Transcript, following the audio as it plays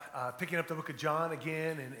picking up the book of John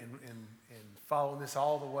again and following this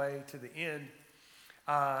all the way to the end.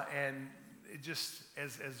 And it just,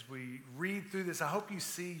 as we read through this, I hope you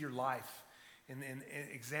see your life and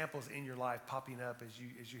examples in your life popping up as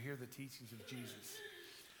you hear the teachings of Jesus.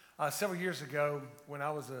 Several years ago, when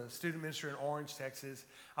I was a student minister in Orange, Texas,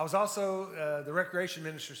 I was also the recreation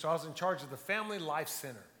minister, so I was in charge of the Family Life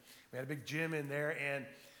Center. We had a big gym in there, and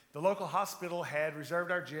the local hospital had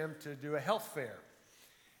reserved our gym to do a health fair.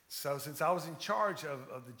 So since I was in charge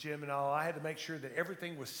of the gym and all, I had to make sure that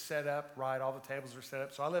everything was set up right, all the tables were set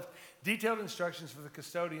up. So I left detailed instructions for the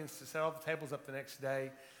custodians to set all the tables up the next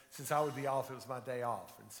day. Since I would be off, it was my day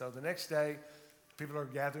off. And so the next day, people are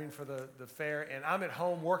gathering for the fair, and I'm at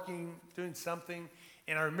home working, doing something,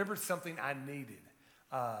 and I remembered something I needed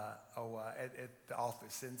at the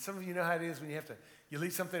office. And some of you know how it is when you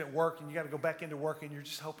leave something at work and you got to go back into work, and you're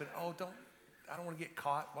just hoping, I don't want to get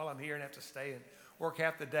caught while I'm here and have to stay and work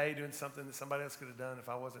half the day doing something that somebody else could have done if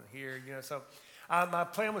I wasn't here. So my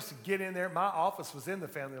plan was to get in there. My office was in the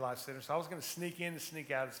Family Life Center, so I was going to sneak in and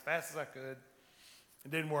sneak out as fast as I could. It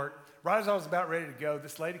didn't work. Right as I was about ready to go,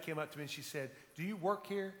 this lady came up to me and she said, "Do you work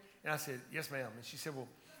here?" And I said, "Yes, ma'am." And she said, "Well,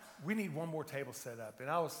 we need one more table set up." And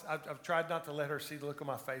I've tried not to let her see the look on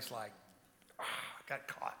my face like, I got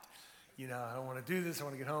caught. I don't want to do this. I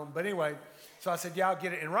want to get home. But anyway, so I said, "Yeah, I'll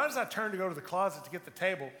get it." And right as I turned to go to the closet to get the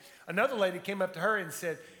table, another lady came up to her and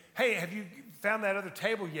said, "Hey, have you found that other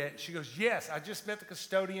table yet?" She goes, "Yes, I just met the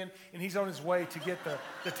custodian, and he's on his way to get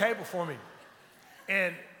the table for me."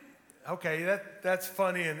 And okay, that's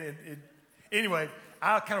funny. And anyway,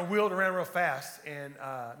 I kind of wheeled around real fast, and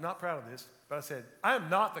I'm not proud of this, but I said, "I am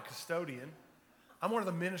not the custodian. I'm one of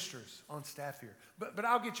the ministers on staff here, but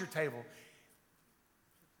I'll get your table."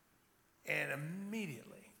 And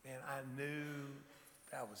immediately, man, I knew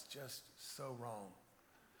that was just so wrong.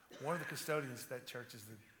 One of the custodians at that church is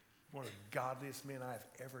one of the godliest men I have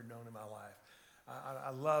ever known in my life.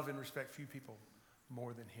 I love and respect few people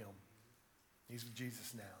more than him. He's with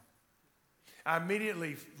Jesus now. I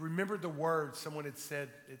immediately remembered the words someone had said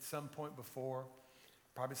at some point before,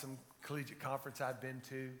 probably some collegiate conference I'd been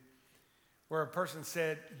to, where a person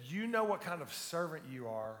said, "You know what kind of servant you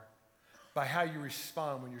are by how you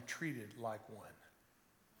respond when you're treated like one."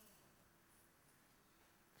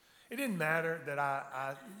 It didn't matter that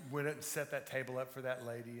I went up and set that table up for that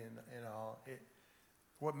lady and all.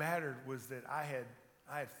 What mattered was that I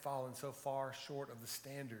had fallen so far short of the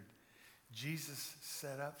standard Jesus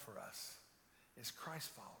set up for us as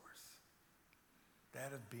Christ followers,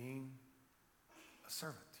 that of being a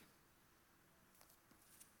servant.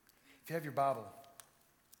 If you have your Bible,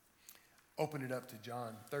 open it up to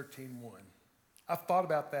John 13:1. I've thought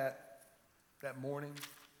about that morning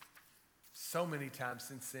so many times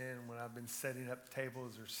since then when I've been setting up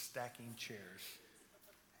tables or stacking chairs.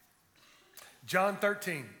 John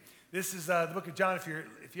 13. This is the book of John. If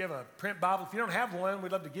you have a print Bible, if you don't have one,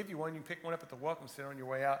 we'd love to give you one. You can pick one up at the Welcome Center on your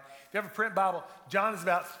way out. If you have a print Bible, John is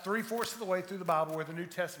about 3/4 of the way through the Bible where the New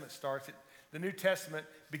Testament starts. The New Testament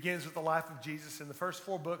begins with the life of Jesus. In the first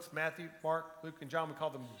 4 books, Matthew, Mark, Luke, and John, we call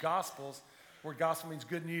them Gospels. The word gospel means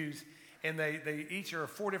good news. And they each are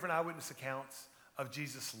 4 different eyewitness accounts of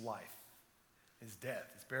Jesus' life, his death,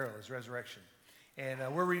 his burial, his resurrection.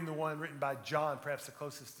 And we're reading the one written by John, perhaps the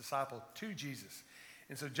closest disciple to Jesus.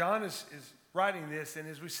 And so John is writing this, and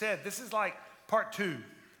as we said, this is like part 2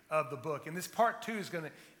 of the book. And this part 2 is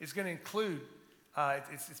going to include,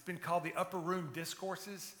 it's been called the Upper Room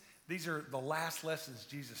Discourses. These are the last lessons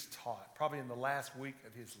Jesus taught, probably in the last week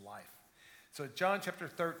of his life. So John chapter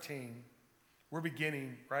 13, we're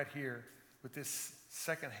beginning right here with this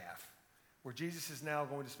second half, where Jesus is now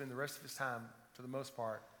going to spend the rest of his time, for the most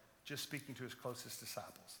part, just speaking to his closest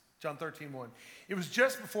disciples. John 13:1. It was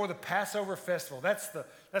just before the Passover festival. That's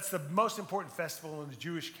the most important festival in the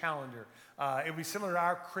Jewish calendar. It would be similar to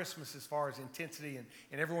our Christmas as far as intensity, and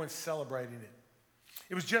everyone's celebrating it.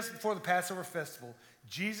 It was just before the Passover festival.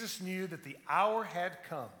 Jesus knew that the hour had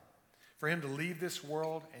come for him to leave this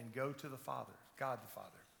world and go to the Father, God the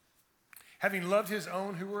Father. Having loved his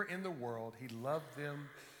own who were in the world, he loved them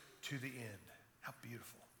to the end. How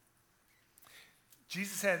beautiful.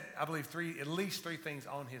 Jesus had, I believe, at least three things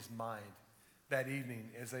on his mind that evening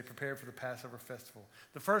as they prepared for the Passover festival.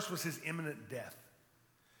 The first was his imminent death.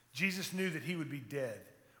 Jesus knew that he would be dead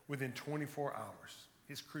within 24 hours.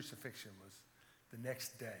 His crucifixion was the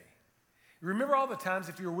next day. Remember all the times,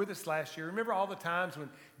 if you were with us last year, remember all the times when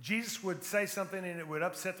Jesus would say something and it would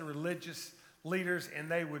upset the religious leaders and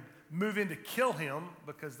they would move in to kill him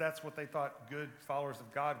because that's what they thought good followers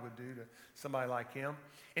of God would do to somebody like him.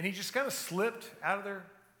 And he just kind of slipped out of their,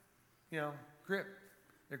 grip,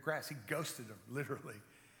 their grasp. He ghosted them, literally.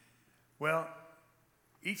 Well,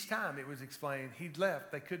 each time it was explained, he'd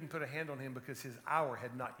left. They couldn't put a hand on him because his hour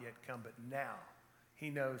had not yet come. But now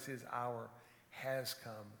he knows his hour has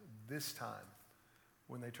come. This time,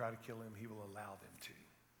 when they try to kill him, he will allow them to.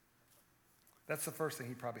 That's the first thing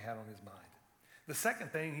he probably had on his mind. The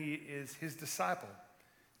second thing is his disciple.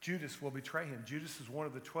 Judas will betray him. Judas is one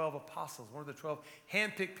of the 12 apostles, one of the 12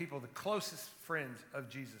 handpicked people, the closest friends of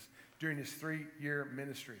Jesus during his 3-year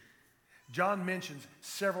ministry. John mentions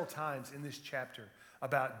several times in this chapter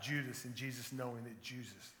about Judas and Jesus knowing that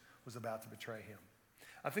Jesus was about to betray him.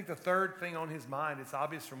 I think the third thing on his mind, it's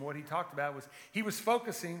obvious from what he talked about, was he was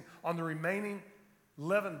focusing on the remaining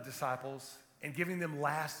 11 disciples and giving them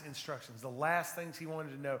last instructions, the last things he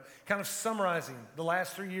wanted to know, kind of summarizing the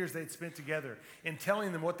last 3 years they'd spent together and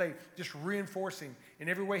telling them just reinforcing in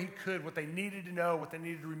every way he could what they needed to know, what they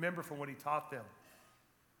needed to remember from what he taught them,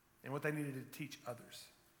 and what they needed to teach others.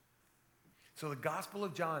 So the Gospel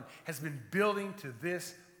of John has been building to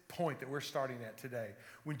this point that we're starting at today.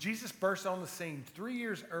 When Jesus burst on the scene 3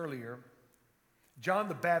 years earlier, John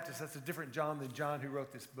the Baptist, that's a different John than John who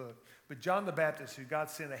wrote this book, but John the Baptist, who God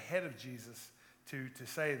sent ahead of Jesus to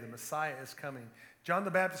say the Messiah is coming. John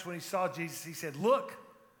the Baptist, when he saw Jesus, he said, "Look,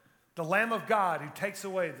 the Lamb of God who takes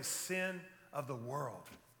away the sin of the world."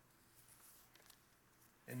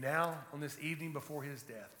 And now, on this evening before his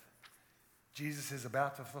death, Jesus is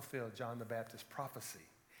about to fulfill John the Baptist's prophecy.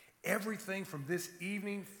 Everything from this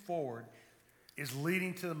evening forward is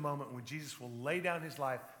leading to the moment when Jesus will lay down his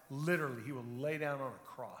life. Literally, he will lay down on a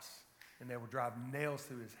cross, and they will drive nails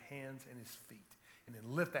through his hands and his feet, and then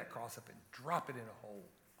lift that cross up and drop it in a hole,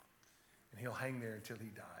 and he'll hang there until he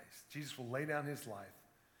dies. Jesus will lay down his life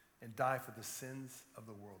and die for the sins of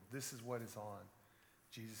the world. This is what is on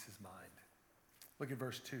Jesus' mind. Look at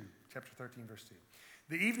verse 2, chapter 13, verse 2.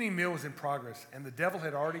 The evening meal was in progress, and the devil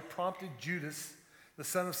had already prompted Judas, the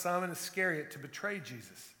son of Simon Iscariot, to betray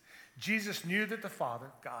Jesus. Jesus knew that the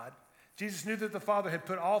Father, God, Jesus knew that the Father had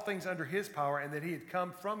put all things under his power and that he had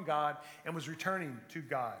come from God and was returning to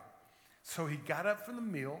God. So he got up from the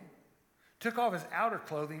meal, took off his outer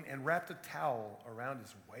clothing, and wrapped a towel around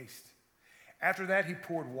his waist. After that, he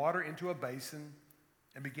poured water into a basin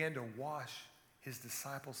and began to wash his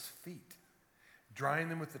disciples' feet, drying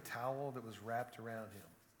them with the towel that was wrapped around him.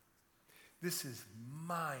 This is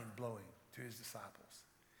mind-blowing to his disciples.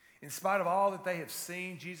 In spite of all that they have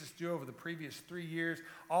seen Jesus do over the previous 3 years,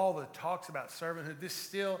 all the talks about servanthood, this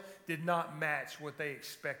still did not match what they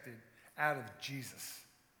expected out of Jesus.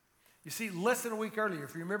 You see, less than a week earlier,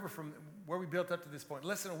 if you remember from where we built up to this point,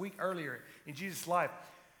 less than a week earlier in Jesus' life,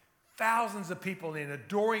 thousands of people in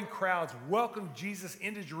adoring crowds welcomed Jesus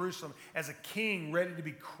into Jerusalem as a king ready to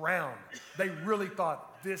be crowned. They really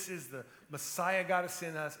thought this is the Messiah God has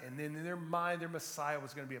sent us, and then in their mind, their Messiah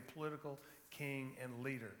was going to be a political king and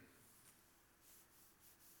leader.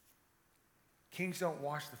 Kings don't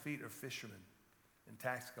wash the feet of fishermen and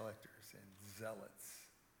tax collectors and zealots.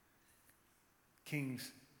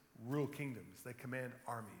 Kings rule kingdoms. They command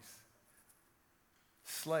armies.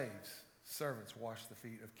 Slaves, servants wash the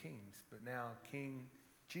feet of kings. But now King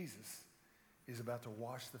Jesus is about to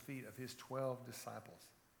wash the feet of his 12 disciples.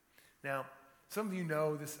 Now, some of you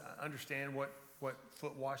know this, understand what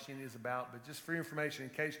foot washing is about, but just for your information,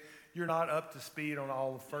 in case you're not up to speed on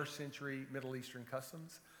all of first century Middle Eastern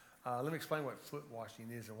customs, let me explain what foot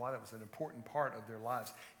washing is and why that was an important part of their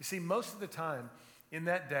lives. You see, most of the time in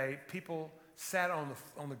that day, people sat on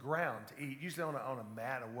the ground to eat, usually on a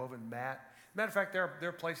mat, a woven mat. Matter of fact, there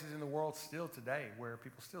are places in the world still today where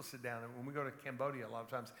people still sit down. And when we go to Cambodia, a lot of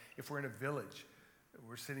times, if we're in a village,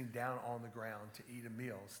 we're sitting down on the ground to eat a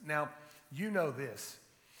meal. Now, you know this.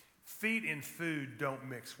 Feet and food don't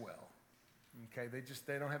mix well. Okay,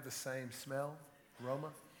 they don't have the same smell, aroma.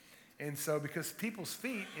 And so because people's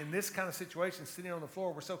feet in this kind of situation, sitting on the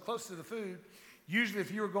floor, were so close to the food, usually if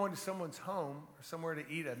you were going to someone's home or somewhere to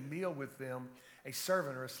eat a meal with them, a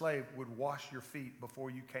servant or a slave would wash your feet before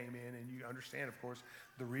you came in, and you understand, of course,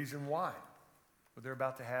 the reason why. But they're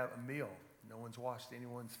about to have a meal. No one's washed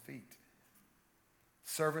anyone's feet.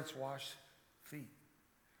 Servants wash feet.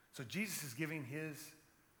 So Jesus is giving his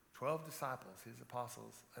 12 disciples, his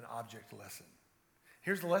apostles, an object lesson.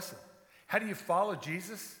 Here's the lesson. How do you follow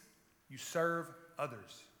Jesus? You serve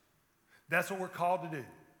others. That's what we're called to do.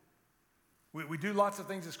 We do lots of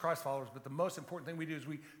things as Christ followers, but the most important thing we do is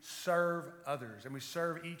we serve others, and we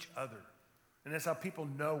serve each other. And that's how people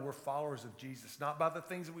know we're followers of Jesus, not by the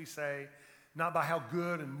things that we say, not by how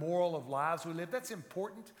good and moral of lives we live. That's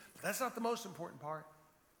important, but that's not the most important part.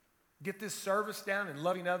 Get this service down and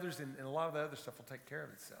loving others, and a lot of the other stuff will take care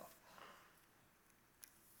of itself.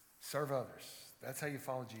 Serve others. That's how you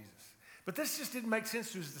follow Jesus. But this just didn't make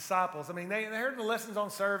sense to his disciples. I mean, they heard the lessons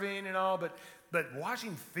on serving and all, but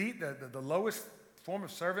washing feet, the lowest form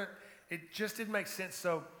of servant, it just didn't make sense.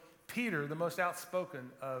 So Peter, the most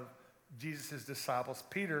outspoken of Jesus' disciples,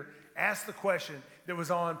 Peter asked the question that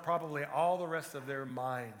was on probably all the rest of their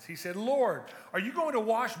minds. He said, Lord, are you going to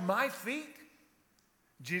wash my feet?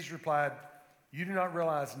 Jesus replied, you do not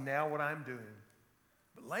realize now what I'm doing,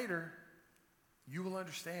 but later you will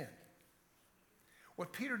understand.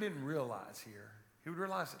 What Peter didn't realize here, he would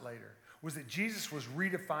realize it later, was that Jesus was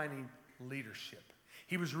redefining leadership.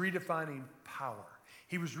 He was redefining power.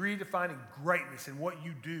 He was redefining greatness and what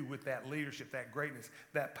you do with that leadership, that greatness,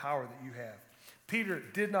 that power that you have. Peter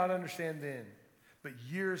did not understand then, but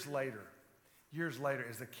years later,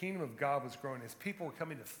 as the kingdom of God was growing, as people were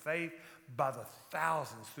coming to faith by the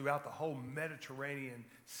thousands throughout the whole Mediterranean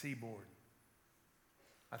seaboard,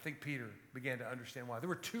 I think Peter began to understand why. There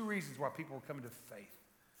were two reasons why people were coming to faith,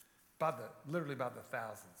 literally by the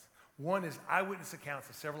thousands. One is eyewitness accounts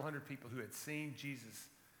of several hundred people who had seen Jesus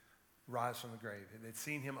rise from the grave, and they'd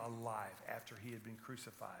seen him alive after he had been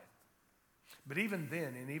crucified. But even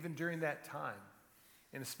then, and even during that time,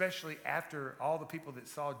 and especially after all the people that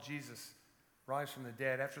saw Jesus rise from the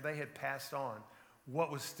dead, after they had passed on,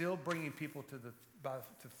 what was still bringing people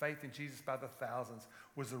to faith in Jesus by the thousands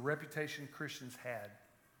was the reputation Christians had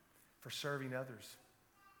for serving others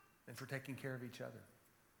and for taking care of each other.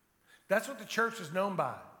 That's what the church was known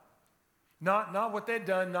by. Not what they'd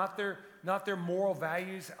done, not their moral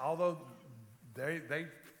values, although they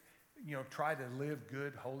tried to live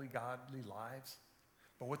good, holy, godly lives.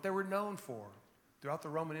 But what they were known for throughout the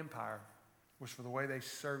Roman Empire was for the way they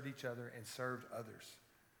served each other and served others.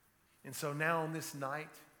 And so now on this night,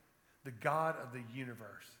 the God of the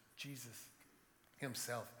universe, Jesus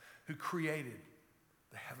himself, who created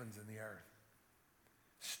the heavens and the earth,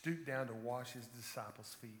 stooped down to wash his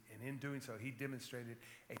disciples' feet. And in doing so, he demonstrated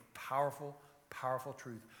a powerful, powerful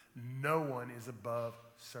truth. No one is above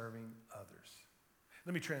serving others.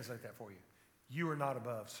 Let me translate that for you. You are not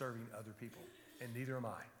above serving other people, and neither am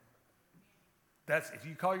I. If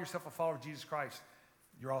you call yourself a follower of Jesus Christ,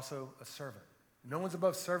 you're also a servant. No one's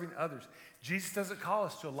above serving others. Jesus doesn't call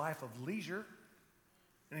us to a life of leisure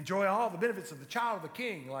and enjoy all the benefits of the child of the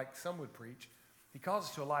king, like some would preach. He calls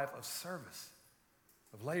us to a life of service,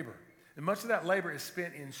 of labor. And much of that labor is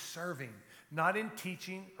spent in serving, not in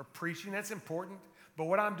teaching or preaching. That's important. But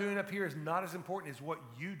what I'm doing up here is not as important as what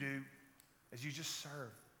you do as you just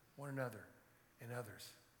serve one another and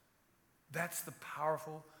others. That's the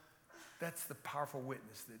powerful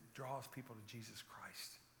witness that draws people to Jesus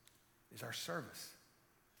Christ, is our service.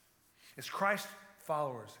 As Christ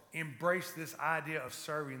followers embrace this idea of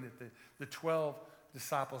serving that the 12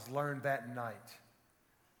 disciples learned that night.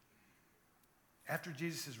 After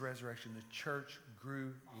Jesus' resurrection, the church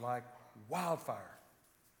grew like wildfire.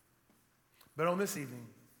 But on this evening,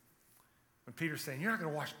 when Peter's saying, you're not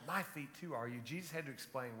going to wash my feet too, are you? Jesus had to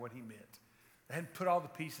explain what he meant. They hadn't put all the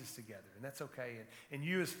pieces together, and that's okay. And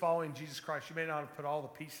you as following Jesus Christ, you may not have put all the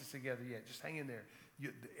pieces together yet. Just hang in there.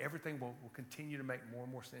 Everything will continue to make more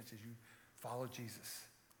and more sense as you follow Jesus.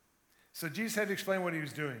 So Jesus had to explain what he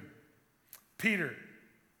was doing. Peter's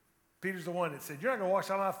the one that said, you're not going to wash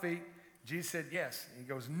all my feet. Jesus said, yes. And he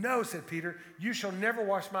goes, no, said Peter, you shall never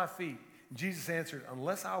wash my feet. And Jesus answered,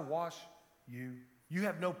 unless I wash you, you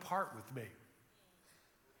have no part with me.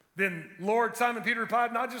 Then Lord, Simon Peter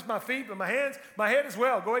replied, not just my feet, but my hands, my head as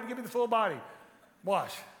well. Go ahead and give me the full body.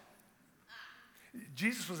 Wash.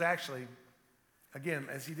 Jesus was actually, again,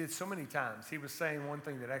 as he did so many times, he was saying one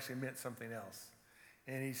thing that actually meant something else.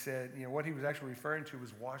 And he said, what he was actually referring to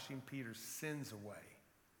was washing Peter's sins away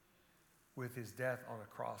with his death on a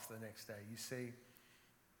cross the next day. You see,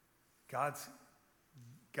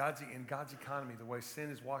 in God's economy, the way sin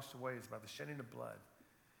is washed away is by the shedding of blood.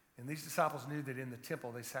 And these disciples knew that in the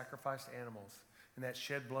temple they sacrificed animals, and that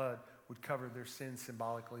shed blood would cover their sins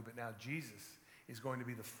symbolically. But now Jesus is going to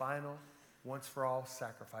be the final, once-for-all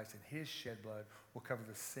sacrifice, and his shed blood will cover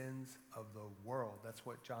the sins of the world. That's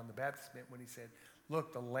what John the Baptist meant when he said,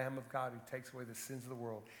 look, the Lamb of God who takes away the sins of the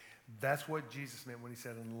world. That's what Jesus meant when he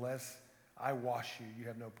said, unless I wash you, you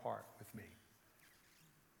have no part with me.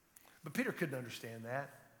 But Peter couldn't understand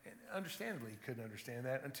that. And understandably, he couldn't understand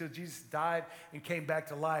that until Jesus died and came back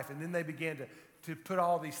to life. And then they began to put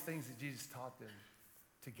all these things that Jesus taught them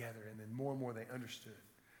together. And then more and more they understood.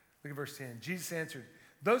 Look at verse 10. Jesus answered,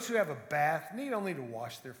 those who have a bath need only to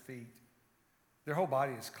wash their feet. Their whole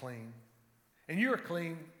body is clean. And you are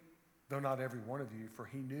clean, though not every one of you, for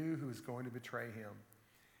he knew who was going to betray him.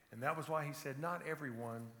 And that was why he said not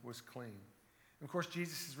everyone was clean. And of course,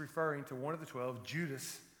 Jesus is referring to one of the 12,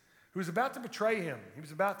 Judas, who was about to betray him. He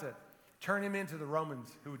was about to turn him into the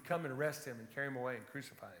Romans who would come and arrest him and carry him away and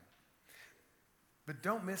crucify him. But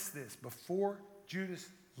don't miss this. Before Judas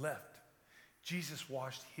left, Jesus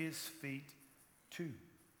washed his feet too.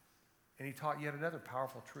 And he taught yet another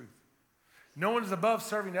powerful truth. No one is above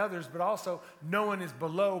serving others, but also no one is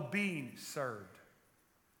below being served.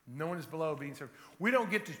 No one is below being served. We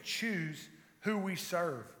don't get to choose who we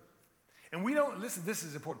serve. And we don't, listen, this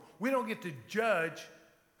is important. We don't get to judge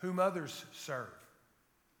whom others serve.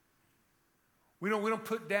 We don't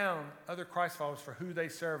put down other Christ followers for who they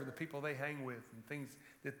serve and the people they hang with and things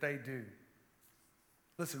that they do.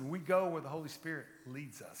 Listen, we go where the Holy Spirit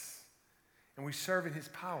leads us. And we serve in his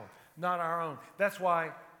power, not our own. That's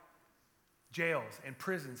why jails and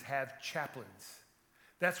prisons have chaplains.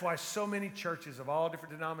 That's why so many churches of all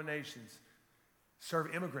different denominations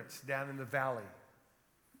serve immigrants down in the valley.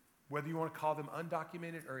 Whether you want to call them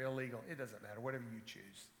undocumented or illegal, it doesn't matter, whatever you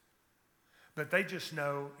choose. But they just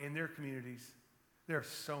know in their communities, there are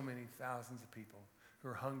so many thousands of people who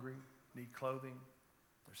are hungry, need clothing,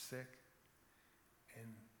 they're sick. And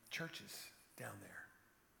churches down there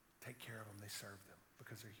take care of them, they serve them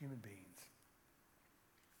because they're human beings.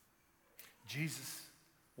 Jesus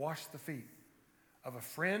washed the feet of a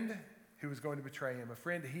friend who was going to betray him, a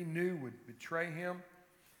friend he knew would betray him.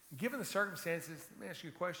 Given the circumstances, let me ask you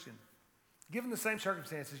a question. Given the same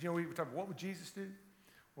circumstances, we were talking, what would Jesus do?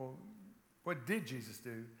 Well, what did Jesus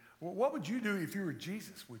do? Well, what would you do if you were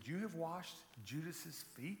Jesus? Would you have washed Judas's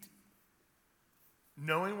feet?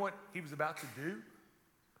 Knowing what he was about to do?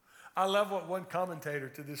 I love what one commentator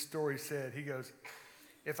to this story said. He goes,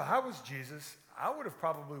 if I was Jesus, I would have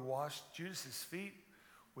probably washed Judas's feet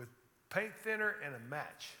with paint thinner and a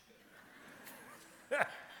match.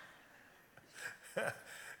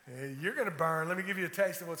 You're going to burn. Let me give you a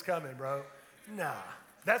taste of what's coming, bro. Nah,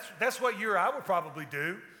 that's what you or I would probably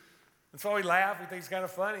do. And so we laugh. We think it's kind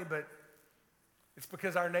of funny, but it's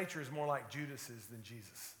because our nature is more like Judas's than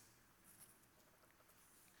Jesus.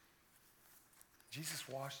 Jesus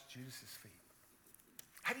washed Judas's feet.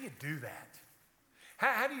 How do you do that?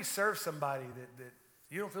 How do you serve somebody that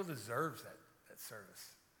you don't feel deserves that service?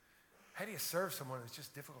 How do you serve someone that's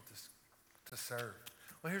just difficult to serve?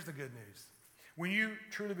 Well, here's the good news. When you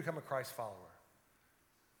truly become a Christ follower,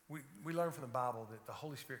 we learn from the Bible that the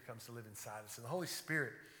Holy Spirit comes to live inside us. And the Holy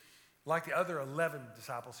Spirit, like the other 11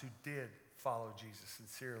 disciples who did follow Jesus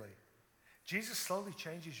sincerely, Jesus slowly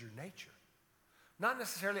changes your nature. Not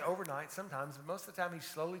necessarily overnight sometimes, but most of the time he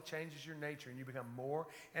slowly changes your nature and you become more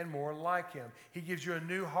and more like him. He gives you a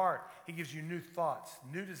new heart. He gives you new thoughts,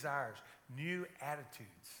 new desires, new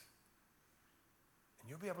attitudes. And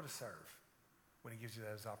you'll be able to serve when he gives you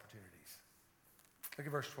those opportunities. Look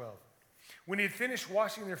at verse 12. When he had finished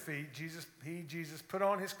washing their feet, Jesus put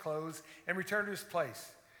on his clothes and returned to his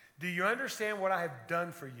place. Do you understand what I have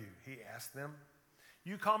done for you? He asked them.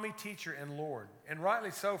 You call me teacher and Lord, and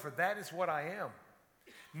rightly so, for that is what I am.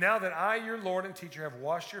 Now that I, your Lord and teacher, have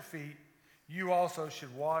washed your feet, you also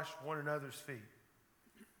should wash one another's feet.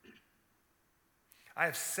 I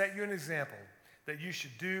have set you an example that you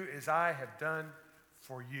should do as I have done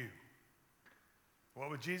for you. What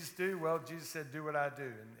would Jesus do? Well, Jesus said, do what I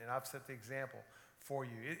do, and I've set the example for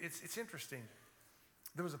you. It's interesting.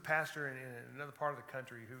 There was a pastor in another part of the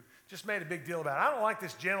country who just made a big deal about it. I don't like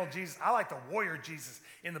this gentle Jesus. I like the warrior Jesus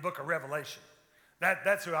in the book of Revelation.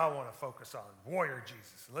 That's who I want to focus on, warrior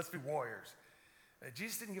Jesus. Let's be warriors.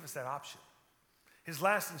 Jesus didn't give us that option. His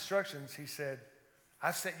last instructions, he said,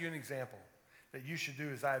 I've set you an example that you should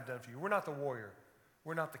do as I have done for you. We're not the warrior.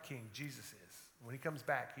 We're not the king. Jesus is. When he comes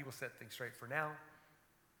back, he will set things straight. For now,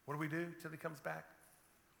 what do we do till he comes back?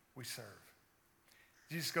 We serve.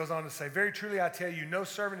 Jesus goes on to say, very truly I tell you, no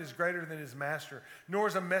servant is greater than his master, nor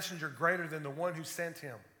is a messenger greater than the one who sent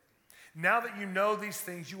him. Now that you know these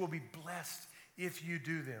things, you will be blessed if you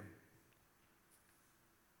do them.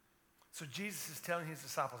 So Jesus is telling his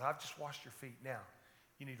disciples, I've just washed your feet. Now,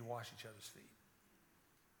 you need to wash each other's feet.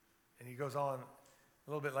 And he goes on a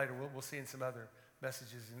little bit later. We'll see in some other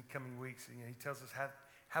messages in coming weeks. He tells us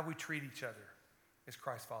how we treat each other as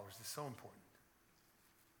Christ followers is so important.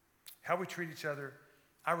 How we treat each other,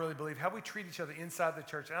 I really believe, how we treat each other inside the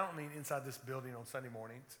church. I don't mean inside this building on Sunday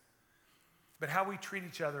mornings, but how we treat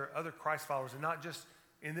each other, other Christ followers, and not just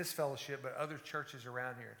in this fellowship, but other churches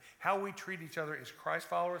around here. How we treat each other as Christ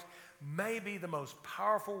followers may be the most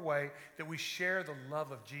powerful way that we share the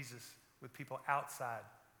love of Jesus with people outside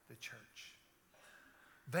the church.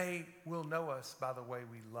 They will know us by the way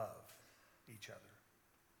we love each other.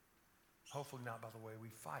 Hopefully not by the way we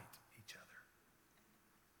fight each other,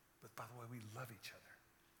 but by the way we love each other.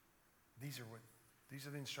 These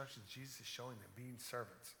are the instructions Jesus is showing them, being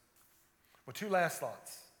servants. Well, two last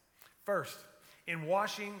thoughts. First, in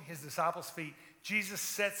washing his disciples' feet, Jesus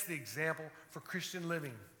sets the example for Christian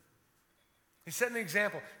living. He's setting the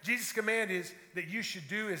example. Jesus' command is that you should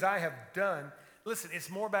do as I have done. Listen, it's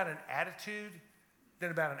more about an attitude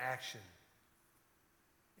than about an action.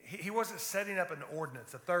 He wasn't setting up an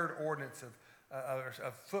ordinance, a third ordinance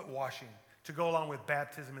of foot washing to go along with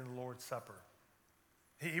baptism in the Lord's Supper.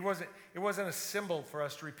 It wasn't a symbol for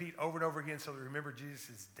us to repeat over and over again so that we remember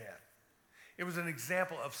Jesus' death. It was an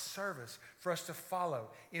example of service for us to follow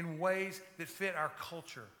in ways that fit our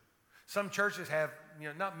culture. Some churches have,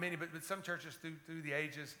 not many, but some churches through the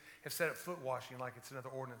ages have set up foot washing like it's another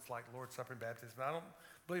ordinance like Lord's Supper and baptism. I don't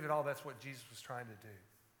believe at all that's what Jesus was trying to do.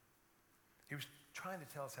 He was trying to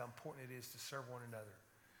tell us how important it is to serve one another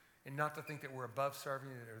and not to think that we're above serving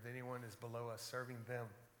or that anyone is below us serving them.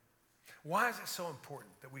 Why is it so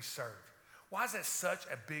important that we serve? Why is that such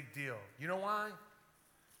a big deal? You know why?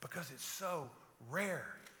 Because it's so rare.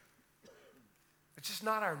 It's just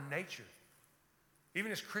not our nature.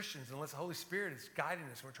 Even as Christians, unless the Holy Spirit is guiding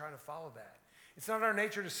us, we're trying to follow that. It's not our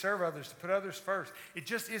nature to serve others, to put others first. It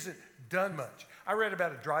just isn't done much. I read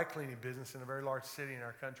about a dry cleaning business in a very large city in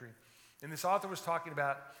our country. And this author was talking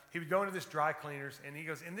about, he would go into this dry cleaners, and he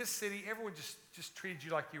goes, in this city, everyone just treated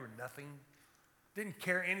you like you were nothing. Didn't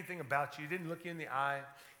care anything about you, didn't look you in the eye.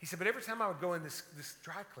 He said, but every time I would go in this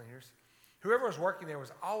dry cleaners, whoever was working there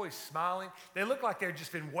was always smiling. They looked like they'd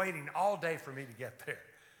just been waiting all day for me to get there.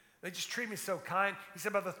 They just treat me so kind. He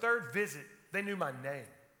said, by the third visit, they knew my name.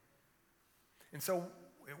 And so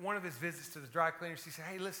at one of his visits to the dry cleaners, he said,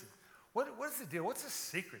 hey, listen, what's the deal? What's the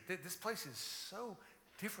secret? This place is so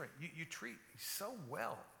different. You treat me so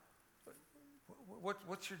well.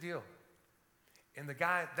 What's your deal? And the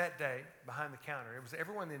guy that day behind the counter, it was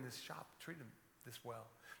everyone in this shop treated him this well.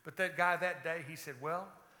 But that guy that day, he said, well,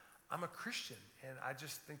 I'm a Christian, and I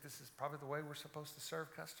just think this is probably the way we're supposed to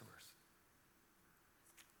serve customers.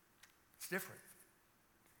 It's different.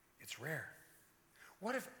 It's rare.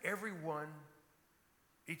 What if everyone,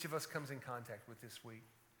 each of us comes in contact with this week,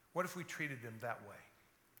 what if we treated them that way?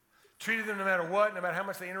 Treated them no matter what, no matter how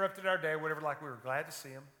much they interrupted our day, whatever, like we were glad to see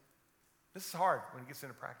them. This is hard when it gets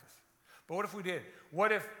into practice. But what if we did?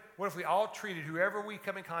 What if we all treated whoever we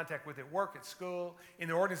come in contact with at work, at school, in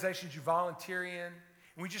the organizations you volunteer in,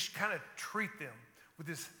 and we just kind of treat them with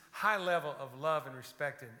this high level of love and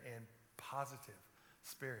respect and positive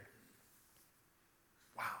spirit?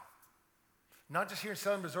 Wow. Not just here in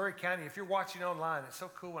Southern Missouri County. If you're watching online, it's so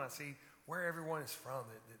cool when I see where everyone is from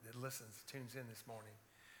that listens, tunes in this morning.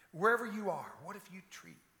 Wherever you are, what if you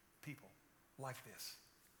treat people like this?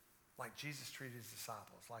 Like Jesus treated his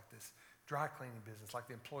disciples, like this dry cleaning business, like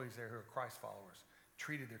the employees there who are Christ followers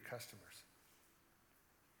treated their customers.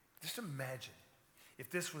 Just imagine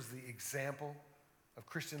if this was the example of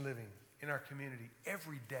Christian living in our community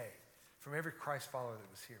every day from every Christ follower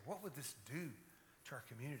that was here. What would this do to our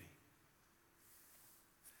community?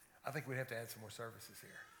 I think we'd have to add some more services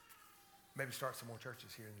here. Maybe start some more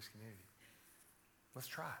churches here in this community. Let's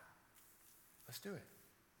try it. Let's do it.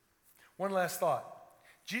 One last thought.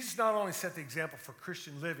 Jesus not only set the example for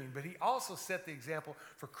Christian living, but he also set the example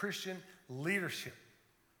for Christian leadership.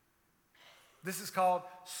 This is called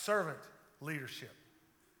servant leadership.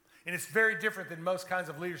 And it's very different than most kinds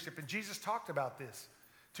of leadership. And Jesus talked about this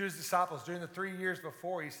to his disciples during the 3 years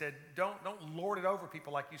before. He said, don't lord it over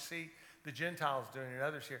people like you see the Gentiles doing and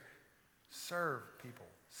others here. Serve people.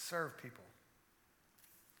 Serve people.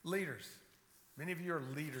 Leaders. Many of you are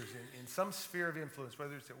leaders in some sphere of influence,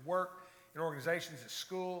 whether it's at work, in organizations, at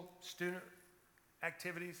school, student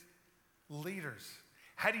activities. Leaders.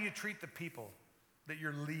 How do you treat the people that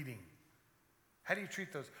you're leading? How do you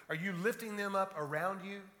treat those? Are you lifting them up around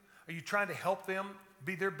you? Are you trying to help them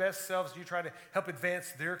be their best selves? Do you try to help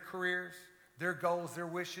advance their careers, their goals, their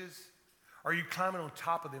wishes? Are you climbing on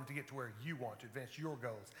top of them to get to where you want to advance your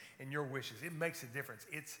goals and your wishes? It makes a difference.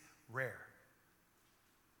 It's rare.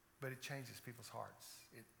 But it changes people's hearts.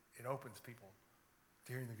 It opens people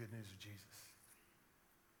to hearing the good news of Jesus.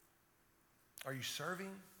 Are you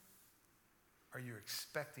serving? Are you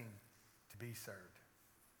expecting to be served?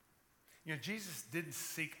 You know, Jesus didn't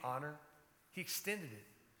seek honor. He extended it.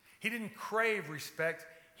 He didn't crave respect.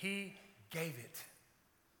 He gave it.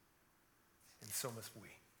 And so must we.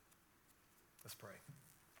 Let's pray.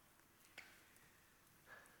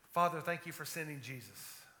 Father, thank you for sending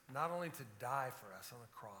Jesus, not only to die for us on the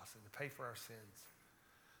cross and to pay for our sins,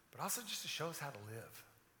 but also just to show us how to live.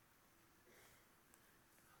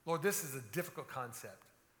 Lord, this is a difficult concept.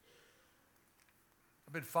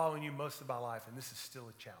 I've been following you most of my life, and this is still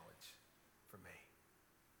a challenge for me.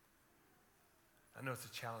 I know it's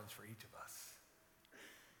a challenge for each of us.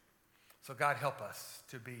 So God, help us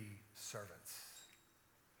to be servants.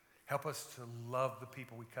 Help us to love the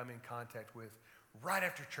people we come in contact with right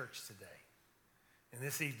after church today and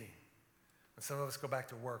this evening. When some of us go back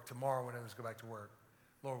to work, tomorrow when others go back to work.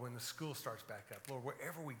 Lord, when the school starts back up, Lord,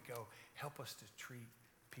 wherever we go, help us to treat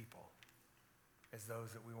people as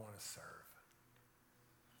those that we want to serve.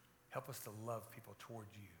 Help us to love people toward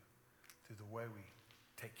you through the way we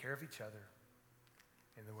take care of each other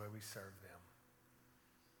and the way we serve them.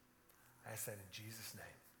 I ask that in Jesus'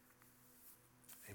 name.